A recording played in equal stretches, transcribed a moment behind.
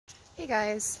Hey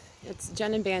guys, it's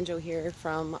Jen and Banjo here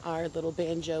from our little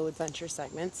Banjo Adventure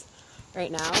segments.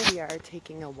 Right now we are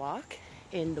taking a walk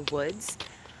in the woods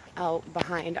out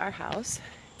behind our house.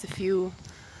 It's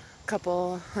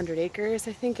couple hundred acres,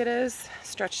 I think it is,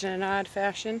 stretched in an odd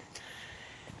fashion.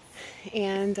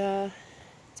 And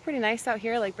it's pretty nice out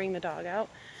here, like bring the dog out.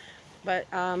 But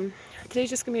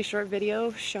today's just gonna be a short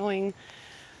video showing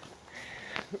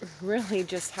really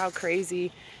just how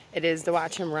crazy it is to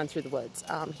watch him run through the woods.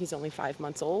 He's only 5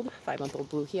 months old, 5-month-old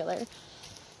blue heeler,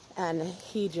 and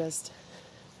his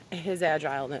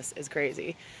agileness is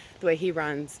crazy. The way he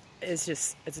runs is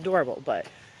just, it's adorable, but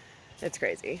it's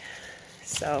crazy.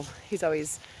 So he's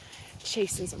always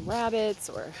chasing some rabbits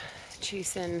or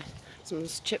chasing some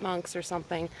chipmunks or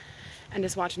something, and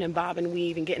just watching him bob and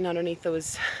weave and getting underneath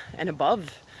those and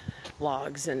above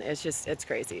logs, and it's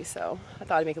crazy. So I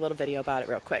thought I'd make a little video about it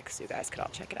real quick so you guys could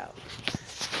all check it out.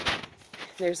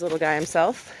 There's the little guy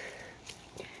himself.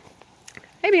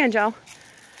 Hey Banjo,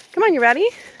 come on, you ready?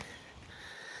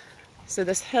 So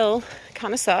this hill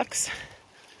kind of sucks,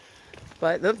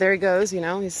 but look, there he goes, you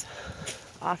know, he's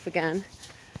off again.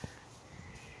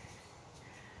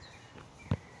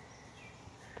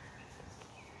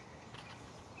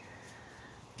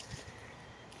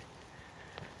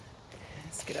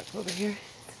 Let's get up over here.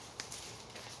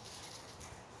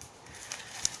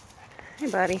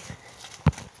 Hey buddy.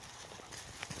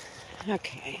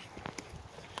 Okay,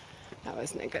 that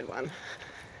wasn't a good one.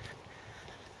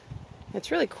 It's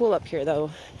really cool up here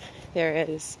though. There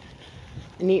is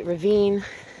a neat ravine.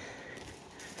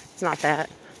 It's not that.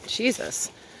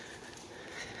 Jesus.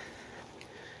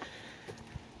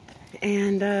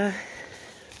 And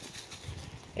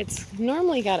it's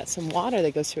normally got some water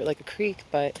that goes through it like a creek,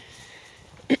 but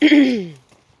it's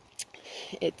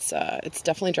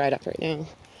definitely dried up right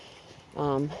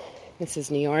now. This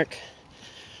is New York.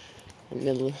 In the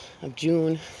middle of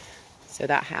June, so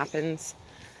that happens.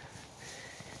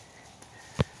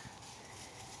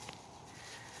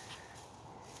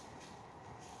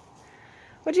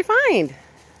 What'd you find?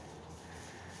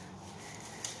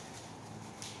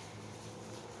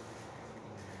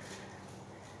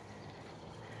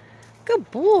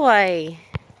 Good boy.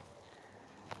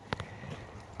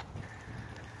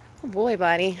 Good boy,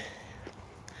 buddy.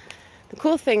 The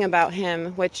cool thing about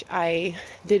him, which I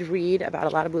did read about a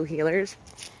lot of blue heelers,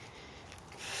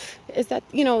 is that,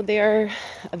 you know, they're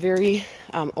a very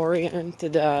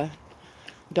oriented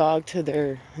dog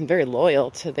and very loyal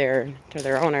to their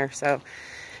owner. So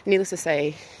needless to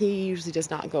say, he usually does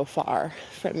not go far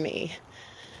from me.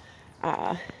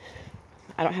 I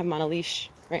don't have him on a leash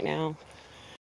right now